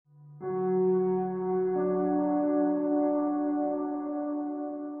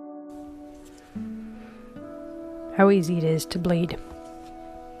How easy it is to bleed.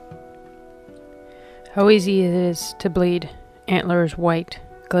 How easy it is to bleed. Antlers white,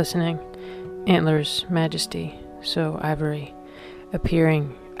 glistening. Antlers majesty, so ivory,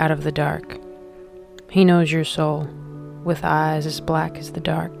 appearing out of the dark. He knows your soul, with eyes as black as the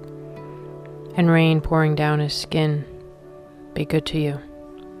dark, and rain pouring down his skin. Be good to you.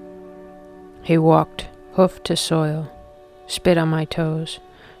 He walked, hoof to soil, spit on my toes,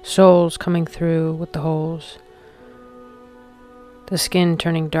 soles coming through with the holes. The skin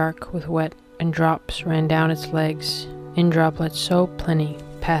turning dark with wet, and drops ran down its legs, in droplets so plenty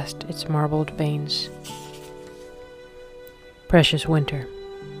past its marbled veins. Precious winter.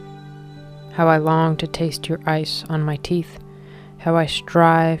 How I long to taste your ice on my teeth, how I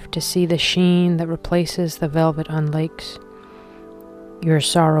strive to see the sheen that replaces the velvet on lakes. Your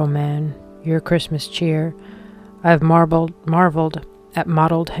sorrow, man, your Christmas cheer, I've marveled at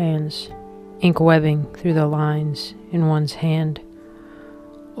mottled hands, ink webbing through the lines in one's hand.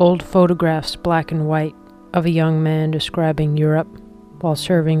 Old photographs, black and white, of a young man describing Europe while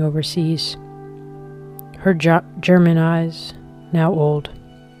serving overseas. Her German eyes, now old.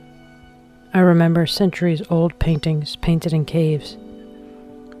 I remember centuries-old paintings painted in caves.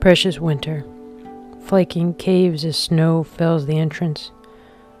 Precious winter, flaking caves as snow fills the entrance.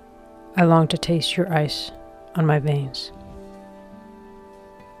 I long to taste your ice on my veins.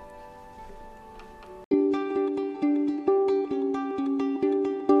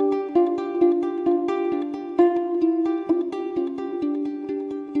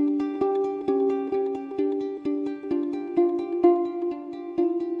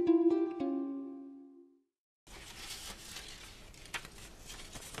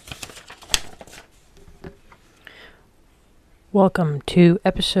 Welcome to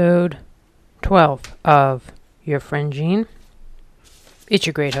episode 12 of Your Friend Gene. It's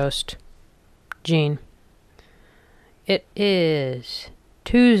your great host, Gene. It is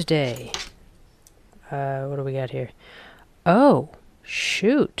Tuesday. What do we got here? Oh,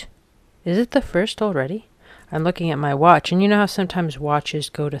 shoot. Is it the first already? I'm looking at my watch, and you know how sometimes watches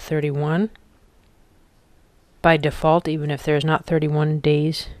go to 31? By default, even if there's not 31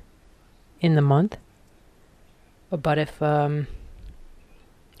 days in the month? But if my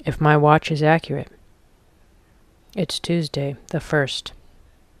watch is accurate, it's Tuesday, the 1st,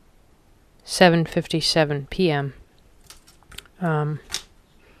 7:57 p.m.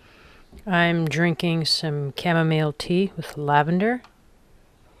 I'm drinking some chamomile tea with lavender.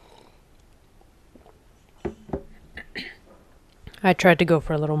 I tried to go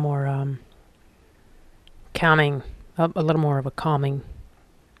for a little more calming, a little more of a calming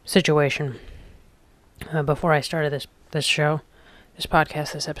situation. Before I started this show, this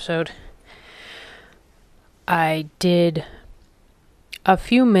podcast, this episode, I did a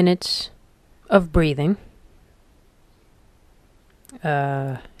few minutes of breathing.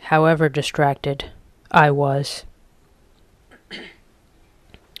 However distracted I was.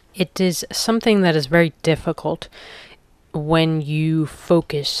 It is something that is very difficult when you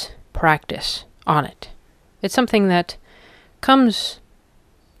practice on it. It's something that comes,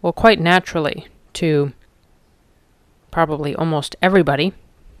 well, quite naturally to probably almost everybody.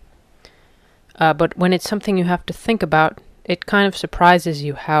 But when it's something you have to think about, it kind of surprises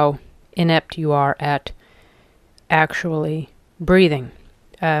you how inept you are at actually breathing.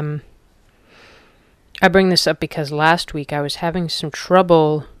 I bring this up because last week I was having some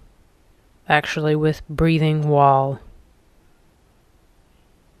trouble actually with breathing while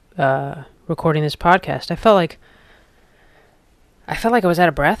recording this podcast. I felt like I was out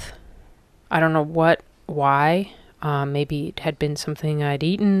of breath. I don't know why. Maybe it had been something I'd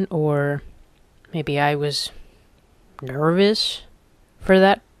eaten, or maybe I was nervous for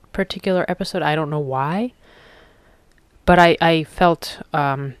that particular episode. I don't know why. But I felt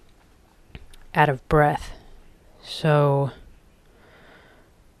out of breath. So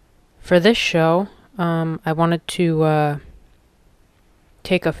for this show, I wanted to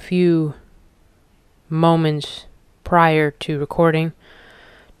take a few moments prior to recording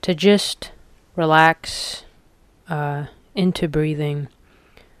to just relax into breathing.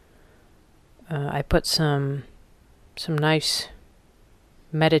 I put some nice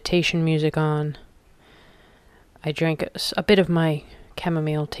meditation music on. I drank a bit of my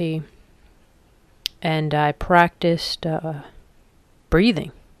chamomile tea, and I practiced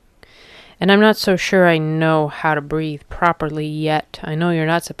breathing. And I'm not so sure I know how to breathe properly yet. I know you're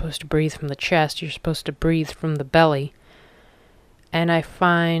not supposed to breathe from the chest. You're supposed to breathe from the belly. And I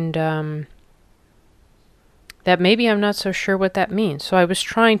find that maybe I'm not so sure what that means. So I was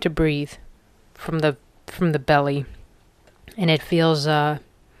trying to breathe from the belly, and it feels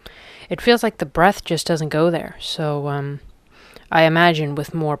it feels like the breath just doesn't go there. So I imagine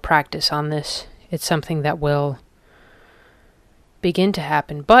with more practice on this, it's something that will begin to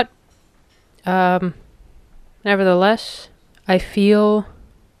happen. But nevertheless, I feel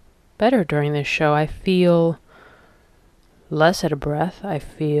better during this show. I feel less out of breath. I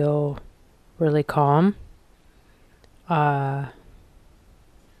feel really calm. Yeah,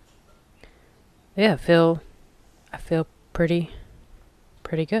 I feel pretty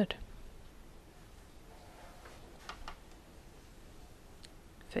good.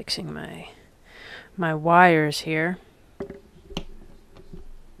 Fixing my wires here.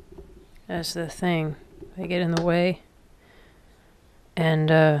 That's the thing. They get in the way. And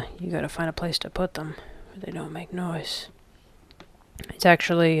you gotta find a place to put them where they don't make noise. It's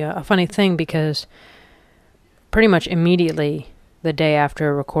actually a funny thing because pretty much immediately the day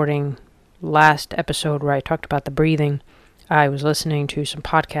after recording last episode where I talked about the breathing, I was listening to some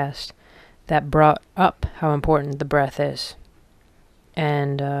podcast that brought up how important the breath is.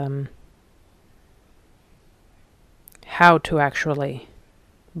 And how to actually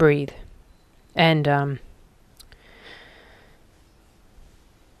breathe. And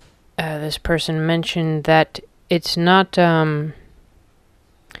this person mentioned that it's not the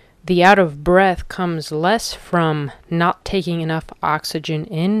out of breath comes less from not taking enough oxygen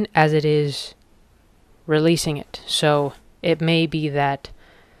in as it is releasing it. So it may be that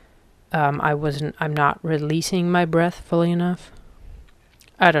I'm not releasing my breath fully enough.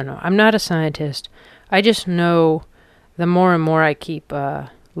 I don't know. I'm not a scientist. I just know the more and more I keep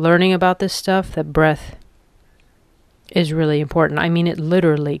learning about this stuff, that breath is really important. I mean, it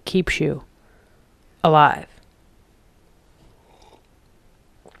literally keeps you alive.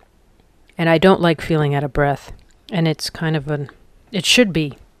 And I don't like feeling out of breath. And it's kind of it should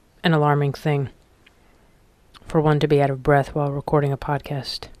be an alarming thing for one to be out of breath while recording a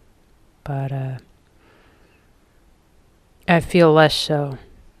podcast. But I feel less so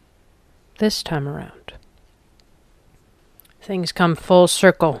this time around. Things come full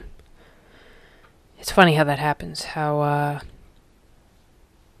circle. It's funny how that happens. How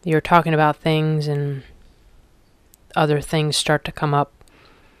you're talking about things and other things start to come up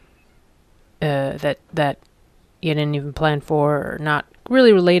that you didn't even plan for, or not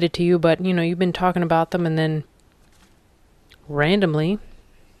really related to you, but you've been talking about them, and then randomly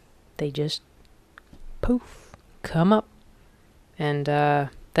they just poof come up. And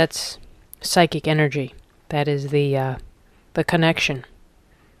that's psychic energy. That is the connection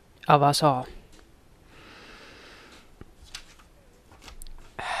of us all.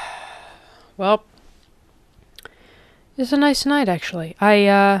 Well, it's a nice night, actually.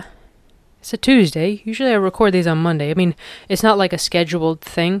 It's a Tuesday. Usually I record these on Monday. I mean, it's not like a scheduled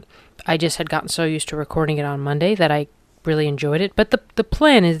thing. I just had gotten so used to recording it on Monday that I really enjoyed it. But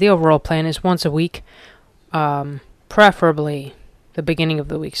the overall plan is once a week, preferably the beginning of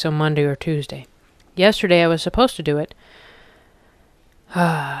the week, so Monday or Tuesday. Yesterday I was supposed to do it.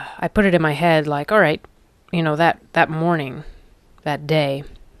 I put it in my head like, all right, that morning, that day,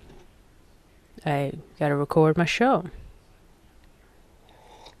 I gotta record my show.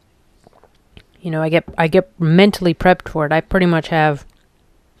 I get mentally prepped for it. I pretty much have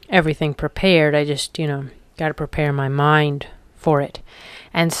everything prepared. I just, gotta prepare my mind for it.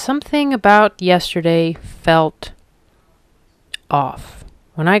 And something about yesterday felt off.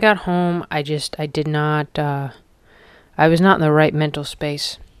 When I got home, I was not in the right mental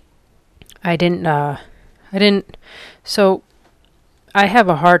space. So I have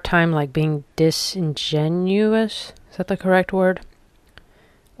a hard time like being disingenuous. Is that the correct word?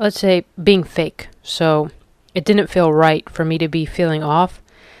 Let's say being fake. So it didn't feel right for me to be feeling off,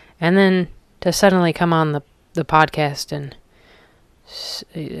 and then to suddenly come on the podcast and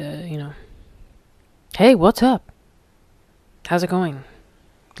hey, what's up? How's it going?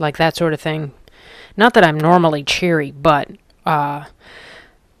 Like that sort of thing. Not that I'm normally cheery, but I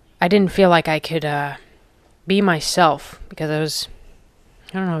didn't feel like I could be myself because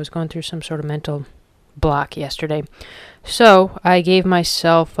I was going through some sort of mental block yesterday. So I gave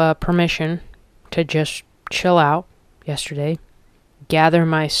myself permission to just chill out yesterday, gather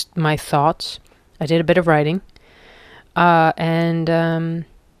my thoughts. I did a bit of writing, and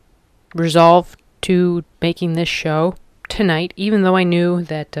resolved to making this show tonight, even though I knew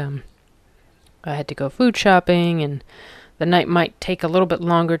that I had to go food shopping and the night might take a little bit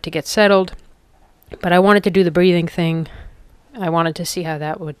longer to get settled. But I wanted to do the breathing thing. I wanted to see how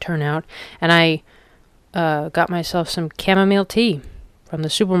that would turn out. And I got myself some chamomile tea from the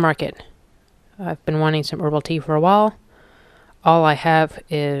supermarket. I've been wanting some herbal tea for a while. All I have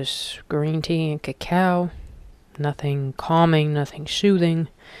is green tea and cacao. Nothing calming, nothing soothing.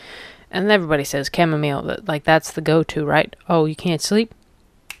 And everybody says chamomile, like that's the go-to, right? Oh, you can't sleep?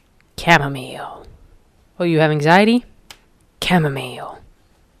 Chamomile. Oh, you have anxiety? Chamomile.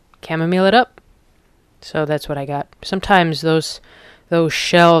 Chamomile it up. So that's what I got. Sometimes those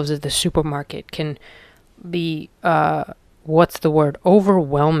shelves at the supermarket can be, what's the word?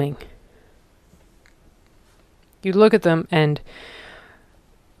 Overwhelming. You look at them and,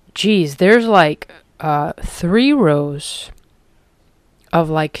 geez, there's like 3 rows of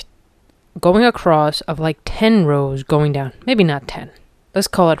like going across of like 10 rows going down. Maybe not 10. Let's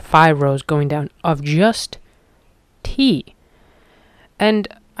call it 5 rows going down of just tea. And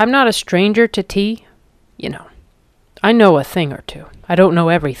I'm not a stranger to tea. You know, I know a thing or two. I don't know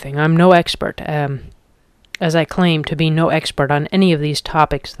everything. I'm no expert. As I claim to be no expert on any of these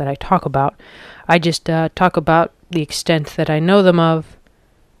topics that I talk about. I just talk about the extent that I know them of,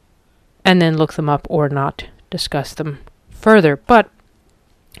 and then look them up or not discuss them further. But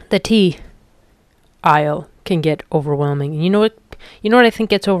the tea aisle can get overwhelming. And you know what I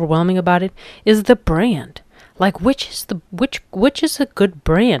think gets overwhelming about it is the brand. Like which is a good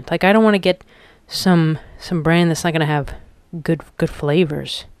brand? Like I don't want to get some brand that's not going to have good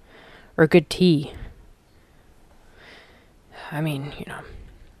flavors or good tea. I mean, you know,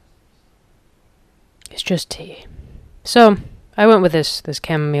 it's just tea. So I went with this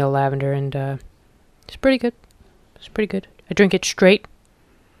chamomile lavender, and it's pretty good. It's pretty good. I drink it straight.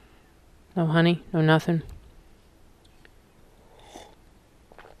 No honey, no nothing.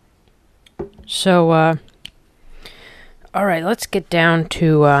 So, all right, let's get down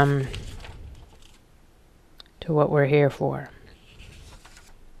to what we're here for.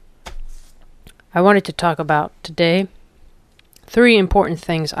 I wanted to talk about today 3 important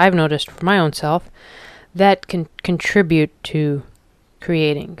things I've noticed for my own self that can contribute to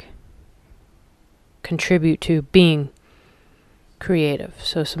creating, contribute to being creative.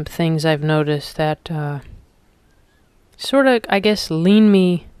 So some things I've noticed that sort of, I guess, lean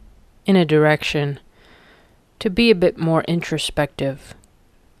me in a direction to be a bit more introspective.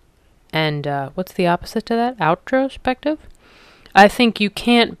 And what's the opposite to that? Outrospective? I think you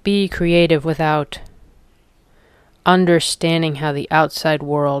can't be creative without understanding how the outside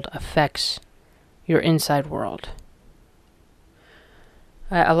world affects your inside world.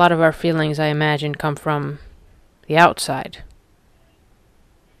 A lot of our feelings, I imagine, come from the outside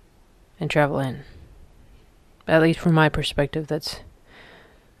and travel in. At least from my perspective, that's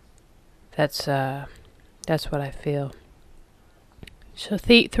what I feel. So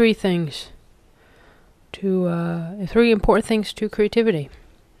 3 things to 3 important things to creativity.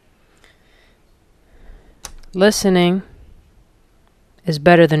 Listening is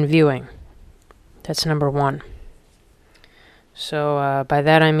better than viewing. That's number 1. So by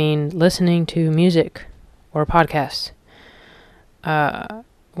that I mean listening to music or podcasts.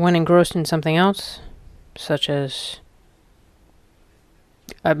 When engrossed in something else, such as,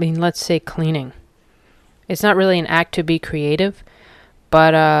 let's say cleaning. It's not really an act to be creative,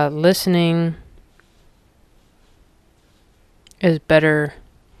 but listening is better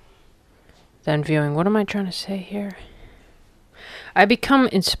than viewing. What am I trying to say here? I become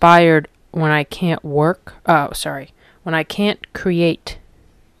inspired when I can't work. When I can't create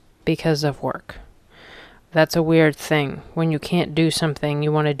because of work. That's a weird thing. When you can't do something,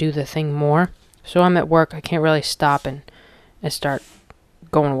 you want to do the thing more. So I'm at work, I can't really stop and start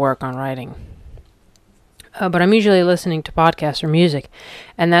going to work on writing. But I'm usually listening to podcasts or music,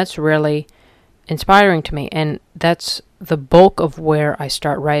 and that's really inspiring to me. And that's the bulk of where I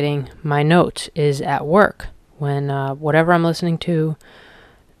start writing my notes is at work. When whatever I'm listening to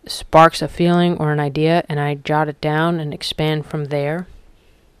sparks a feeling or an idea, and I jot it down and expand from there.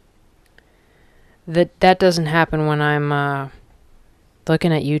 That doesn't happen when I'm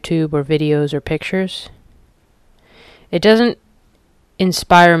looking at YouTube or videos or pictures. It doesn't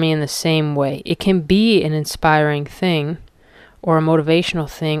inspire me in the same way. It can be an inspiring thing or a motivational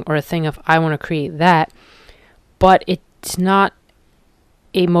thing or a thing of I want to create that, but it's not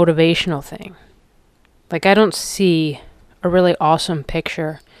a motivational thing. Like I don't see a really awesome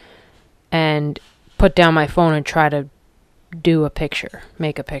picture and put down my phone and try to do a picture,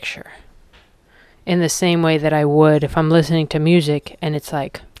 make a picture. In the same way that I would if I'm listening to music and it's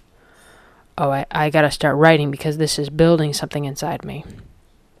like, oh, I gotta start writing because this is building something inside me.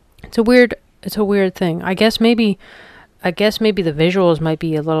 It's a weird thing. I guess maybe the visuals might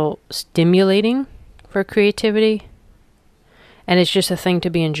be a little stimulating for creativity, and it's just a thing to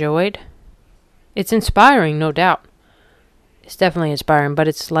be enjoyed. It's inspiring, no doubt. It's definitely inspiring, but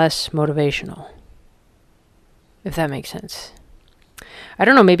it's less motivational, if that makes sense. I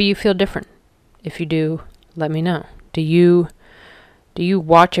don't know, maybe you feel different. If you do, let me know. Do you Do you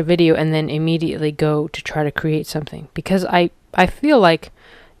watch a video and then immediately go to try to create something? Because I feel like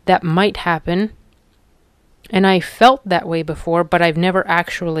that might happen, and I felt that way before, but I've never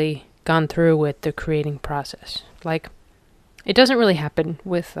actually gone through with the creating process. Like, it doesn't really happen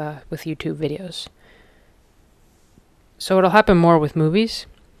with YouTube videos. So it'll happen more with movies.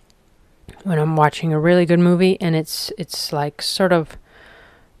 When I'm watching a really good movie, and it's like sort of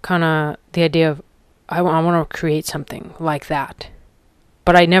kind of the idea of I want to create something like that.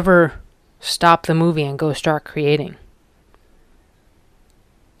 But I never stop the movie and go start creating.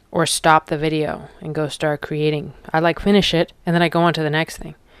 Or stop the video and go start creating. I like finish it and then I go on to the next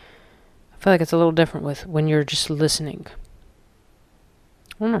thing. I feel like it's a little different with when you're just listening.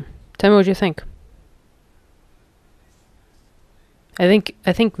 I don't know. Tell me what you think. I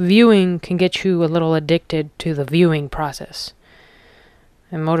think viewing can get you a little addicted to the viewing process.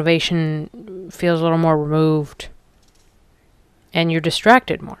 And motivation feels a little more removed. And you're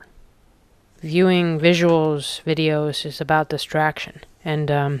distracted more. Viewing visuals, videos is about distraction.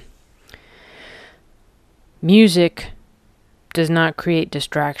 And music does not create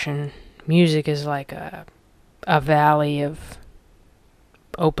distraction. Music is like a valley of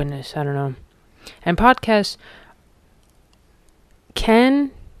openness. I don't know. And podcasts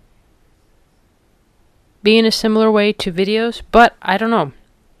can be in a similar way to videos, but I don't know.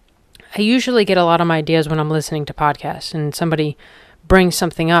 I usually get a lot of my ideas when I'm listening to podcasts and somebody brings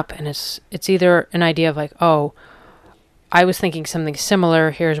something up, and it's either an idea of like, oh, I was thinking something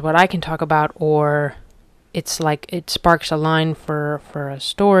similar, here's what I can talk about, or it's like it sparks a line for a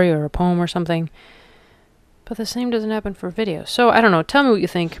story or a poem or something. But the same doesn't happen for videos. So I don't know, tell me what you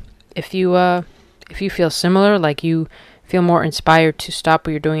think. If you feel similar, like you feel more inspired to stop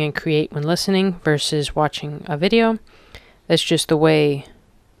what you're doing and create when listening versus watching a video. That's just the way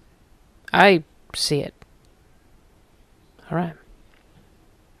I see it. All right.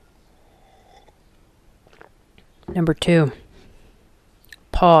 Number 2,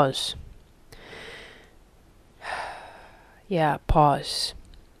 pause. Yeah, pause.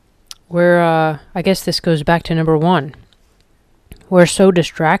 I guess this goes back to number 1. We're so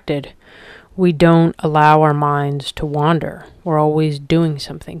distracted, we don't allow our minds to wander. We're always doing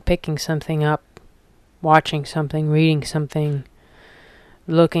something, picking something up, watching something, reading something,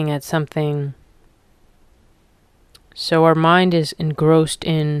 looking at something. So our mind is engrossed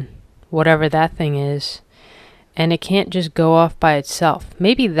in whatever that thing is, and it can't just go off by itself.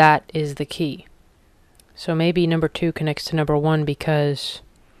 Maybe that is the key. So maybe number 2 connects to number 1, because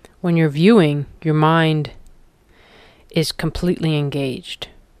when you're viewing, your mind is completely engaged.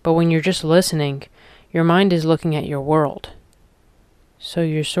 But when you're just listening, your mind is looking at your world. So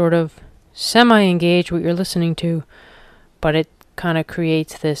you're sort of semi-engaged with what you're listening to, but it kind of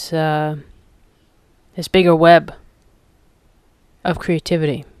creates this this bigger web of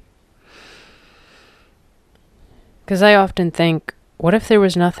creativity. Because I often think, what if there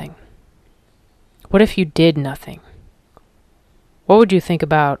was nothing? What if you did nothing? What would you think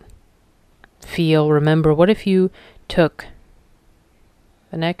about, feel, remember? What if you took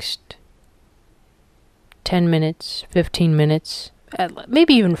the next 10 minutes, 15 minutes,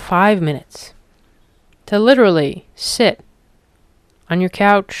 maybe even 5 minutes to literally sit on your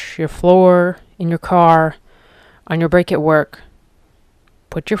couch, your floor, in your car, on your break at work,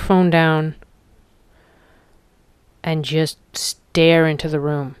 put your phone down, and just stare into the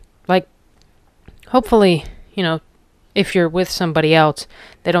room. Like, hopefully, if you're with somebody else,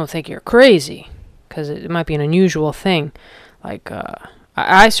 they don't think you're crazy, because it might be an unusual thing. Like,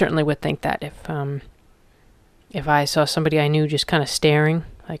 I certainly would think that if I saw somebody I knew just kind of staring,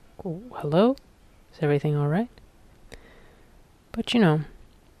 like, hello? Is everything all right? But,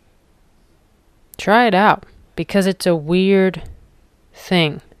 try it out, because it's a weird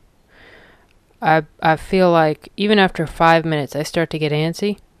thing. I feel like even after 5 minutes, I start to get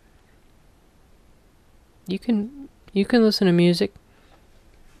antsy. You can listen to music,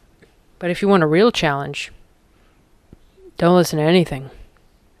 but if you want a real challenge, don't listen to anything.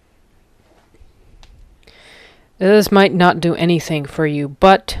 This might not do anything for you,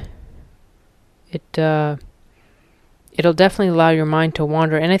 but it'll definitely allow your mind to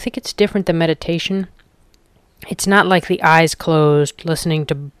wander. And I think it's different than meditation. It's not like the eyes closed, listening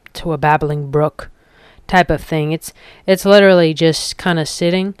to a babbling brook type of thing. It's literally just kind of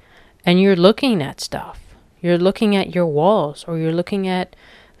sitting, and you're looking at stuff. You're looking at your walls, or you're looking at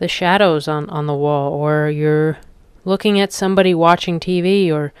the shadows on the wall, or you're looking at somebody watching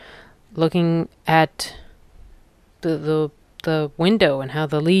TV, or looking at the window and how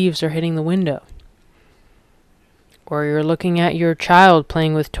the leaves are hitting the window. Or you're looking at your child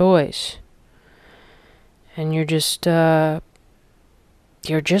playing with toys. And you're just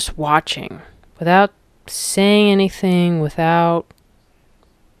you're just watching without saying anything, without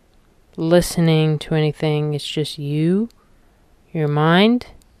listening to anything. It's just you, your mind,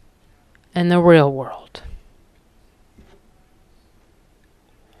 and the real world.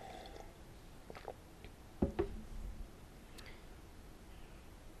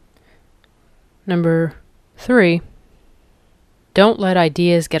 Number 3, don't let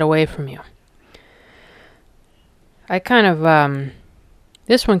ideas get away from you. I kind of,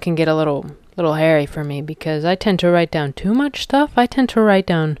 this one can get a little hairy for me because I tend to write down too much stuff. I tend to write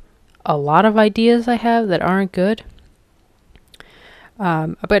down a lot of ideas I have that aren't good.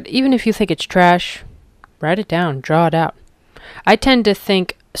 But even if you think it's trash, write it down, draw it out. I tend to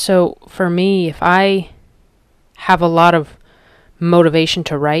think, so for me, if I have a lot of motivation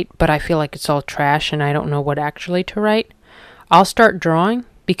to write, but I feel like it's all trash and I don't know what actually to write, I'll start drawing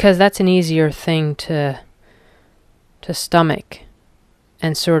because that's an easier thing to stomach.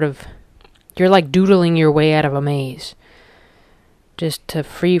 And sort of, you're like doodling your way out of a maze. Just to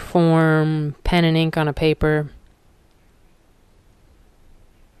free form, pen and ink on a paper.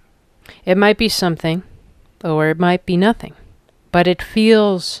 It might be something, or it might be nothing. But it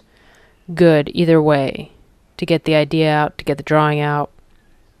feels good either way. To get the idea out, to get the drawing out.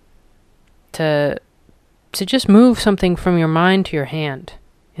 To just move something from your mind to your hand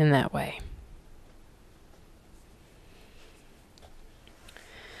in that way.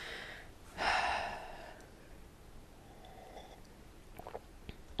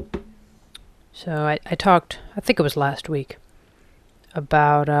 So I talked, I think it was last week,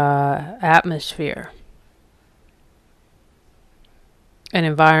 about atmosphere and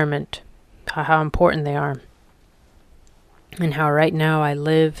environment, how important they are, and how right now I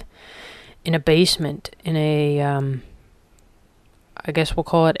live in a basement in a, I guess we'll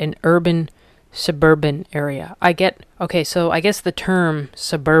call it an urban suburban area. Okay, so I guess the term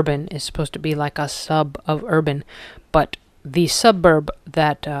suburban is supposed to be like a sub of urban, but the suburb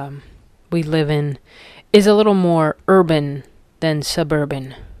that we live in is a little more urban than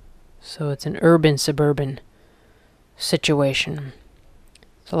suburban. So it's an urban suburban situation.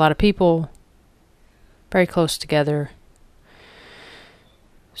 It's a lot of people very close together.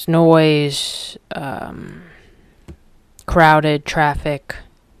 There's noise, crowded traffic,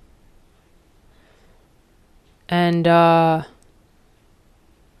 and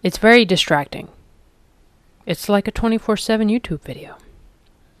it's very distracting. It's like a 24/7 YouTube video.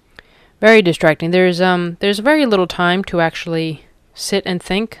 Very distracting. There's very little time to actually sit and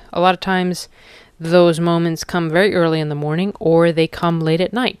think. A lot of times those moments come very early in the morning or they come late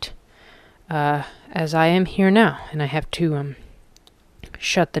at night. As I am here now, and I have to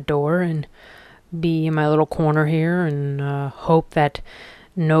shut the door and be in my little corner here and hope that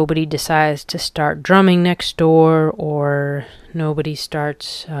nobody decides to start drumming next door, or nobody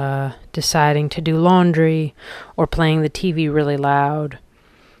starts deciding to do laundry or playing the TV really loud.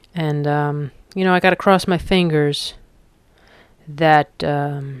 And, I gotta cross my fingers that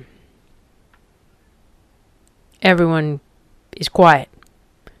everyone is quiet.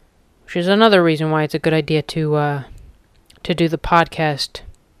 Which is another reason why it's a good idea to do the podcast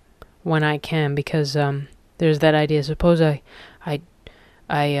when I can, because there's that idea. Suppose I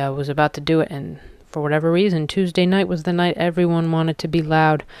was about to do it, and for whatever reason, Tuesday night was the night everyone wanted to be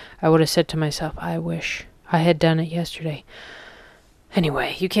loud. I would have said to myself, I wish I had done it yesterday.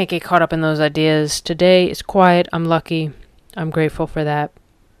 Anyway, you can't get caught up in those ideas. Today is quiet. I'm lucky. I'm grateful for that.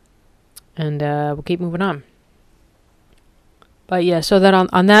 And we'll keep moving on. But yeah, so that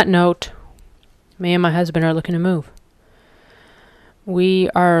on that note, me and my husband are looking to move. We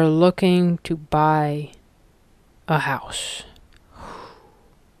are looking to buy a house.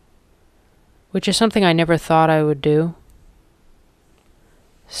 Which is something I never thought I would do.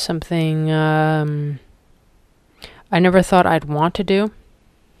 Something I never thought I'd want to do.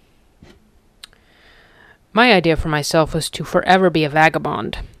 My idea for myself was to forever be a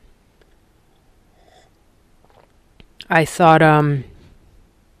vagabond. I thought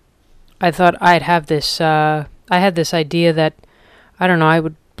I'd have this, I had this idea that, I don't know, I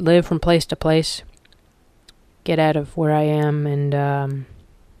would live from place to place, get out of where I am, and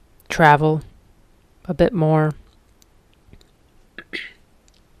travel a bit more,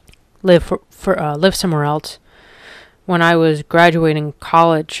 live live somewhere else. When I was graduating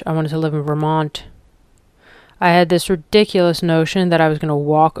college, I wanted to live in Vermont. I had this ridiculous notion that I was going to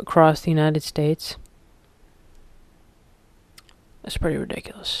walk across the United States. That's pretty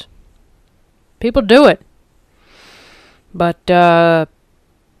ridiculous. People do it. But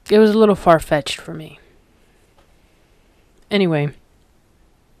it was a little far-fetched for me. Anyway,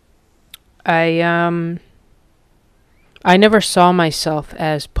 I I never saw myself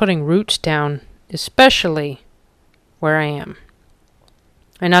as putting roots down, especially where I am.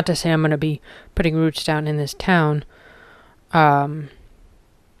 And not to say I'm going to be putting roots down in this town.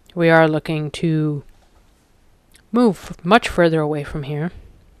 We are looking to move much further away from here,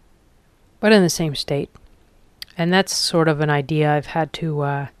 but in the same state. And that's sort of an idea I've had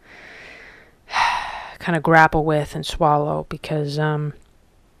to kind of grapple with and swallow because, well,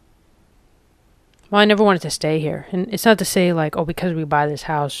 I never wanted to stay here. And it's not to say like, oh, because we buy this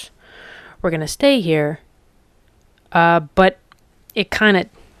house, we're going to stay here. But it kind of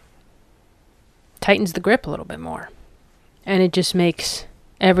tightens the grip a little bit more. And it just makes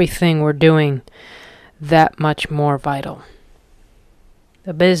everything we're doing that much more vital.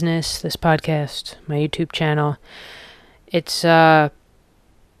 The business, this podcast, my YouTube channel, it's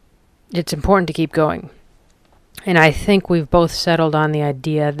important to keep going. And I think we've both settled on the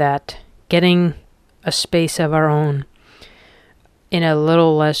idea that getting a space of our own in a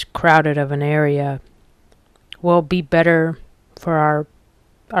little less crowded of an area will be better for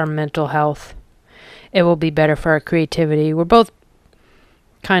our mental health. It will be better for our creativity. We're both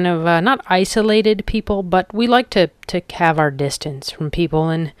kind of not isolated people, but we like to have our distance from people,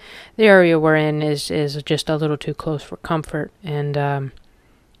 and the area we're in is just a little too close for comfort. And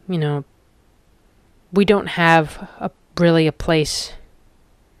we don't have really a place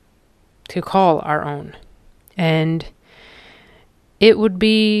to call our own, and it would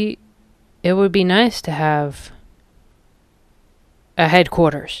be nice to have a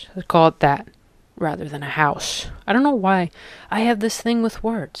headquarters. Let's call it that, rather than a house. I don't know why I have this thing with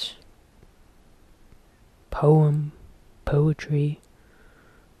words. Poem, poetry,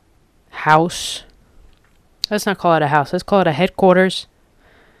 house. Let's not call it a house. Let's call it a headquarters.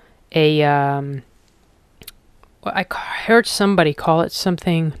 I heard somebody call it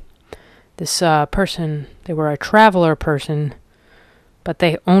something. This person, they were a traveler person, but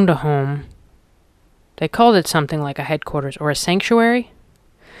they owned a home. They called it something like a headquarters or a sanctuary.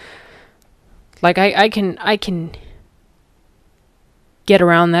 Like I can get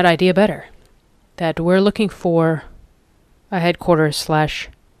around that idea better. That we're looking for a headquarters /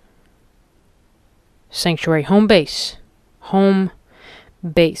 sanctuary, home base. Home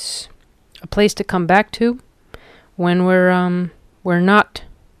base. A place to come back to when we're not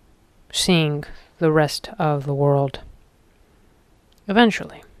seeing the rest of the world.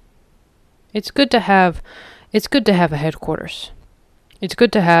 Eventually. It's good to have a headquarters. It's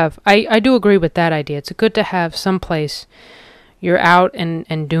good to have, I do agree with that idea. It's good to have some place you're out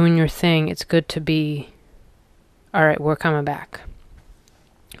and doing your thing. It's good to be, all right, we're coming back.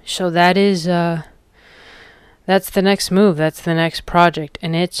 So that is, that's the next move. That's the next project.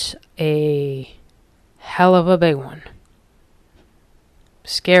 And it's a hell of a big one.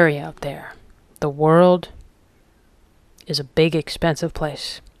 Scary out there. The world is a big, expensive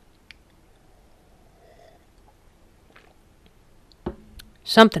place.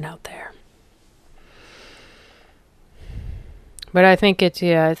 Something out there. But I think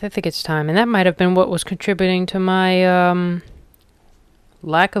it's time. And that might have been what was contributing to my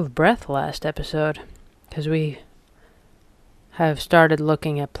lack of breath last episode. Because we have started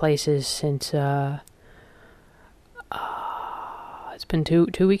looking at places since it's been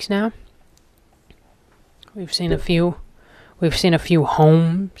two weeks now. We've seen a few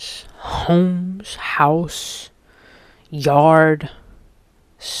homes, house, yard,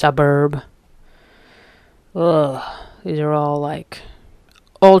 suburb. Ugh, these are all like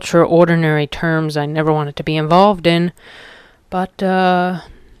ultra ordinary terms I never wanted to be involved in, but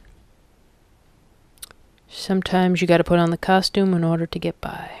sometimes you gotta put on the costume in order to get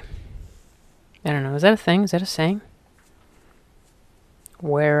by. I don't know, is that a thing? Is that a saying?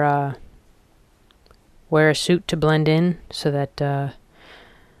 Wear a suit to blend in so that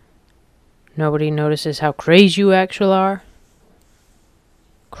nobody notices how crazy you actually are.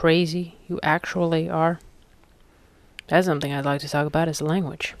 Crazy you actually are. That's something I'd like to talk about is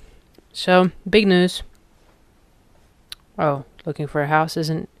language. So, big news. Oh, looking for a house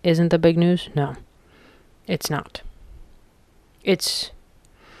isn't the big news? No. It's not. It's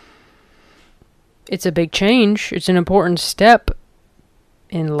a big change. It's an important step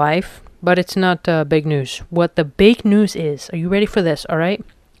in life, but it's not big news. What the big news is, are you ready for this, alright?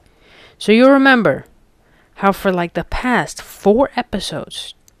 So you'll remember how for like the past 4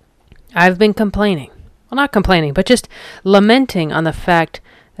 episodes, I've been complaining. Well, not complaining, but just lamenting on the fact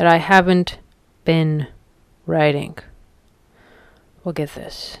that I haven't been writing. Well, get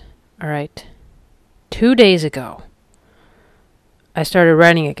this. Alright. 2 days ago, I started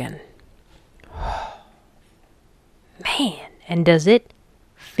writing again. Man, and does it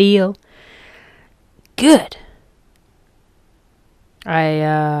feel good? I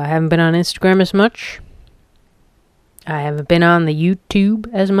haven't been on Instagram as much. I haven't been on the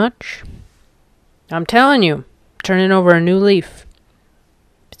YouTube as much. I'm telling you, turning over a new leaf.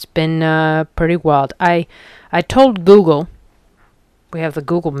 It's been pretty wild. I told Google, we have the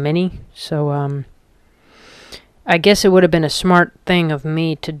Google Mini, so I guess it would have been a smart thing of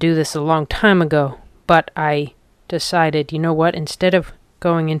me to do this a long time ago, but I decided, you know what, instead of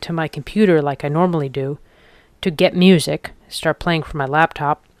going into my computer like I normally do to get music, start playing from my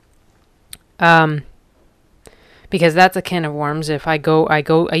laptop, because that's a can of worms. If I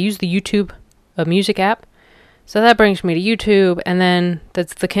use the YouTube music app, so that brings me to YouTube, and then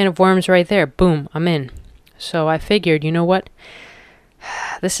that's the can of worms right there. Boom, I'm in. So I figured, you know what?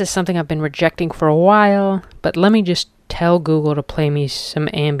 This is something I've been rejecting for a while, but let me just tell Google to play me some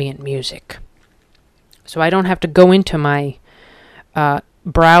ambient music. So I don't have to go into my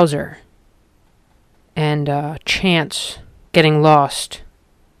browser and chance getting lost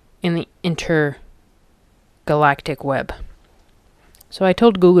in the intergalactic web. So I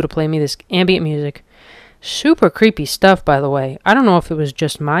told Google to play me this ambient music. Super creepy stuff, by the way. I don't know if it was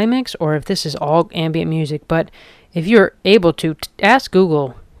just my mix or if this is all ambient music, but if you're able to, ask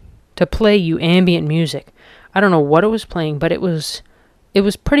Google to play you ambient music. I don't know what it was playing, but it was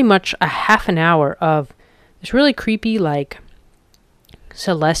pretty much a half an hour of this really creepy, like,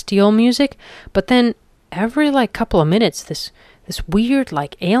 celestial music, but then every, like, couple of minutes, this weird,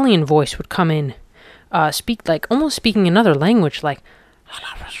 like, alien voice would come in, speak, like, almost speaking another language, like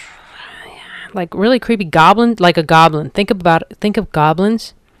really creepy goblin, like a goblin. Think of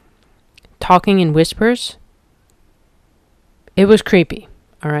goblins talking in whispers. It was creepy,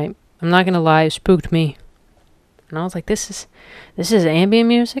 alright? I'm not gonna lie, it spooked me. And I was like, this is ambient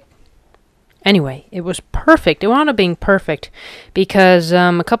music? Anyway, it was perfect. It wound up being perfect because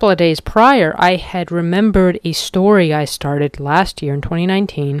a couple of days prior, I had remembered a story I started last year in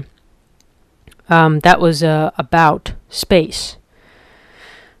 2019 that was about space.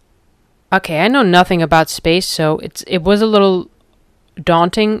 Okay, I know nothing about space, so it was a little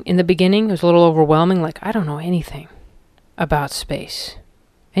daunting in the beginning. It was a little overwhelming, like, I don't know anything about space.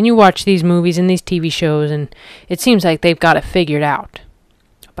 And you watch these movies and these TV shows, and it seems like they've got it figured out.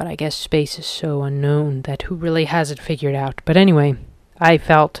 But I guess space is so unknown that who really has it figured out? But anyway, I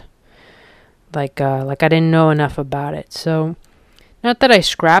felt like I didn't know enough about it. So, not that I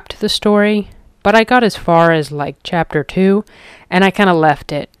scrapped the story, but I got as far as, like, chapter 2, and I kind of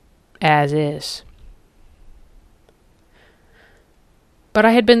left it as is. But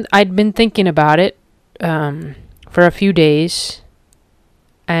I'd been thinking about it for a few days,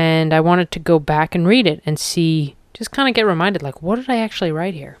 and I wanted to go back and read it and see, just kind of get reminded, like, what did I actually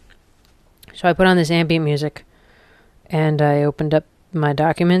write here? So I put on this ambient music, and I opened up my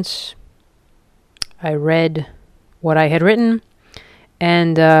documents. I read what I had written,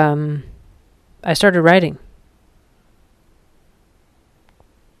 and I started writing.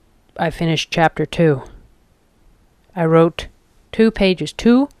 I finished chapter 2. I wrote 2 pages,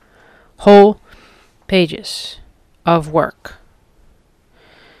 2 whole pages of work.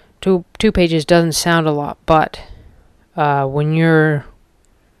 Two pages doesn't sound a lot, but when you're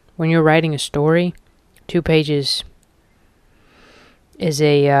writing a story, 2 pages is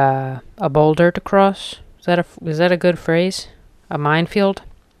a boulder to cross. Is that a good phrase? A minefield?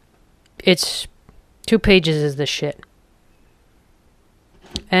 It's 2 pages is the shit.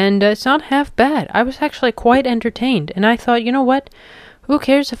 And it's not half bad. I was actually quite entertained. And I thought, you know what? Who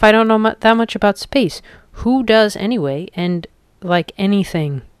cares if I don't know that much about space? Who does anyway? And, like,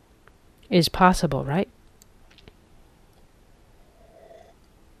 anything is possible, right?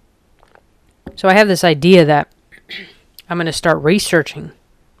 So I have this idea that I'm going to start researching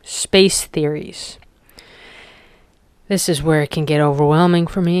space theories. This is where it can get overwhelming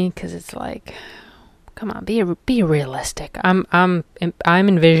for me, because it's like, come on, be realistic. I'm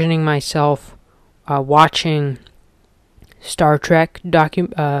envisioning myself watching Star Trek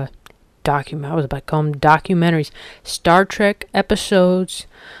I was about to call them documentaries. Star Trek episodes.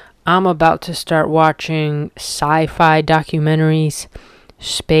 I'm about to start watching sci-fi documentaries,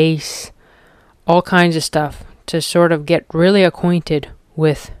 space, all kinds of stuff to sort of get really acquainted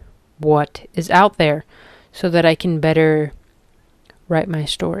with what is out there so that I can better write my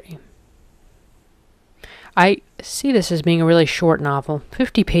story. I see this as being a really short novel,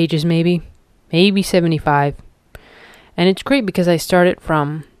 50 pages maybe 75. And it's great because I started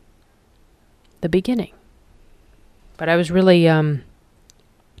from the beginning. But I was really, it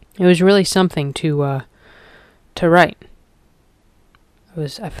was really something to write.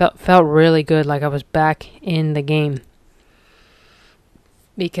 I felt really good, like I was back in the game.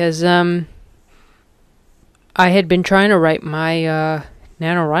 Because, I had been trying to write my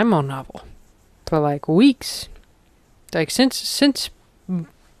NaNoWriMo novel for like weeks. Like since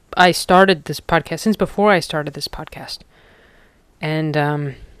I started this podcast, since before I started this podcast. And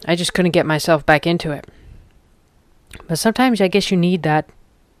I just couldn't get myself back into it. But sometimes I guess you need that.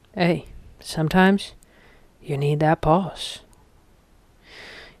 Hey, sometimes you need that pause.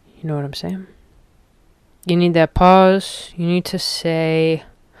 You know what I'm saying? You need that pause. You need to say,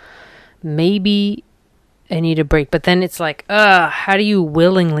 maybe I need a break. But then it's like, how do you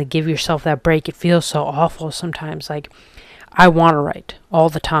willingly give yourself that break? It feels so awful sometimes. Like, I want to write all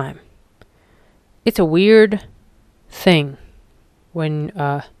the time. It's a weird thing when,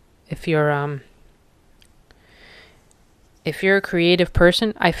 if you're a creative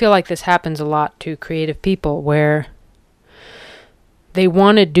person. I feel like this happens a lot to creative people where they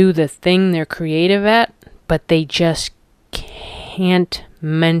want to do the thing they're creative at, but they just can't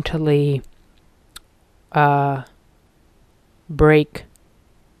mentally break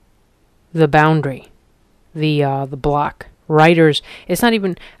the boundary, the block. Writers, it's not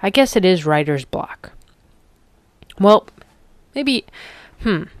even, I guess it is writer's block. Well, maybe,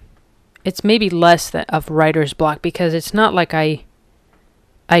 it's maybe less of writer's block, because it's not like I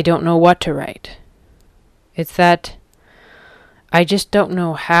don't know what to write. It's that I just don't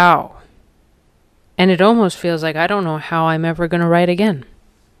know how. And it almost feels like I don't know how I'm ever going to write again.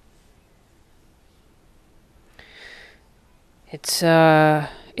 It's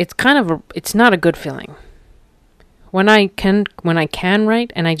kind of it's not a good feeling. When I can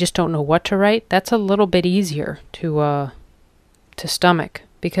write and I just don't know what to write, that's a little bit easier to stomach,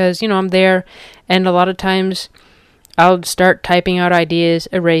 because I'm there, and a lot of times I'll start typing out ideas,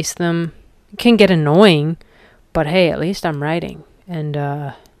 erase them. It can get annoying, but hey, at least I'm writing, and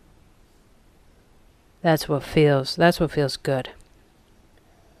that's what feels good.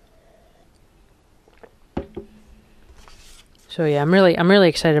 So yeah, I'm really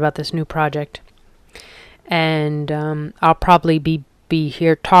excited about this new project. And I'll probably be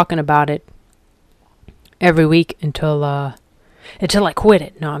here talking about it every week until I quit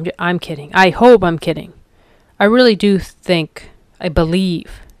it. No, I'm kidding. I hope I'm kidding. I really do I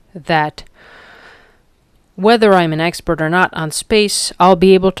believe that whether I'm an expert or not on space, I'll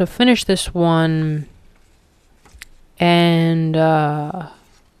be able to finish this one, and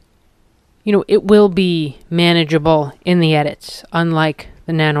it will be manageable in the edits, unlike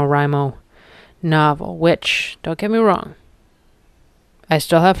the NaNoWriMo novel, which, don't get me wrong, I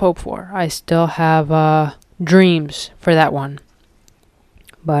still have hope for. I still have dreams for that one.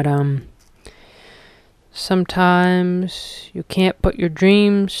 But sometimes you can't put your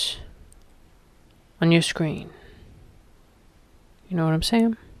dreams on your screen. You know what I'm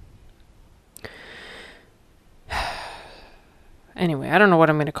saying? Anyway, I don't know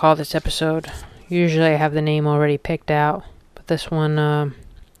what I'm going to call this episode. Usually I have the name already picked out, but this one,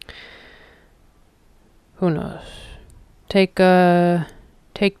 who knows? Take 10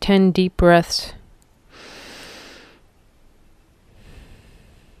 deep breaths.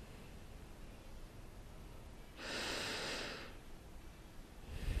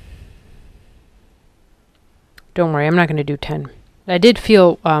 Don't worry, I'm not going to do 10. I did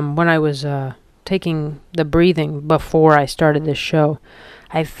feel when I was taking the breathing before I started this show,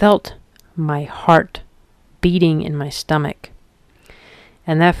 I felt my heart beating in my stomach.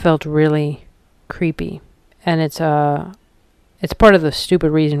 And that felt really creepy. And it's part of the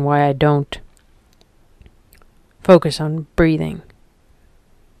stupid reason why I don't focus on breathing.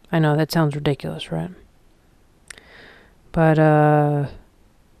 I know that sounds ridiculous, right? But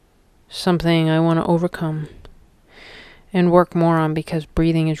something I want to overcome and work more on, because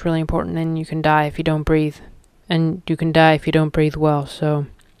breathing is really important, and you can die if you don't breathe. And you can die if you don't breathe well. So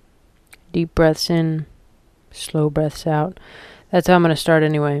deep breaths in, slow breaths out. That's how I'm going to start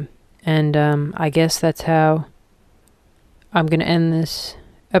anyway. And I guess that's how I'm going to end this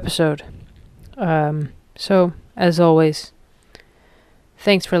episode. So, as always,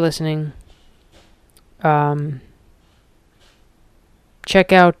 thanks for listening. Check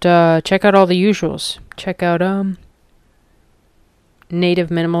out all the usuals. Check out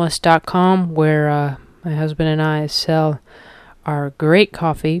nativeminimalist.com, where my husband and I sell our great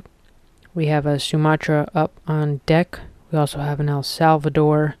coffee. We have a Sumatra up on deck. We also have an El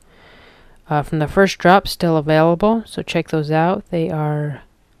Salvador from the first drop still available, so check those out. They are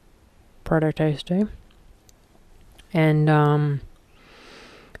productized today. And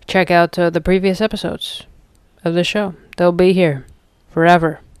check out the previous episodes of the show. They'll be here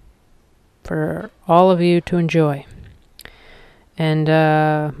forever for all of you to enjoy. And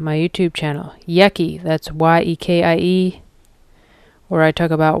my YouTube channel, Yekie, that's Yekie, where I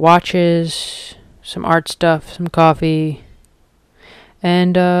talk about watches, some art stuff, some coffee,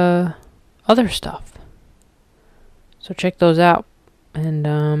 and other stuff. So check those out,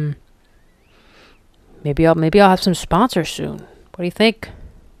 and maybe I'll have some sponsors soon. What do you think?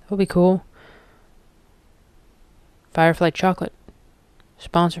 That would be cool. Firefly Chocolate,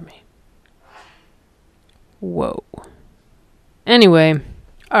 sponsor me. Whoa. Anyway,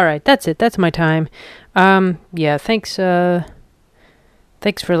 all right, that's it. That's my time. Yeah, thanks for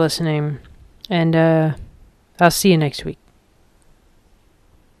listening, and I'll see you next week.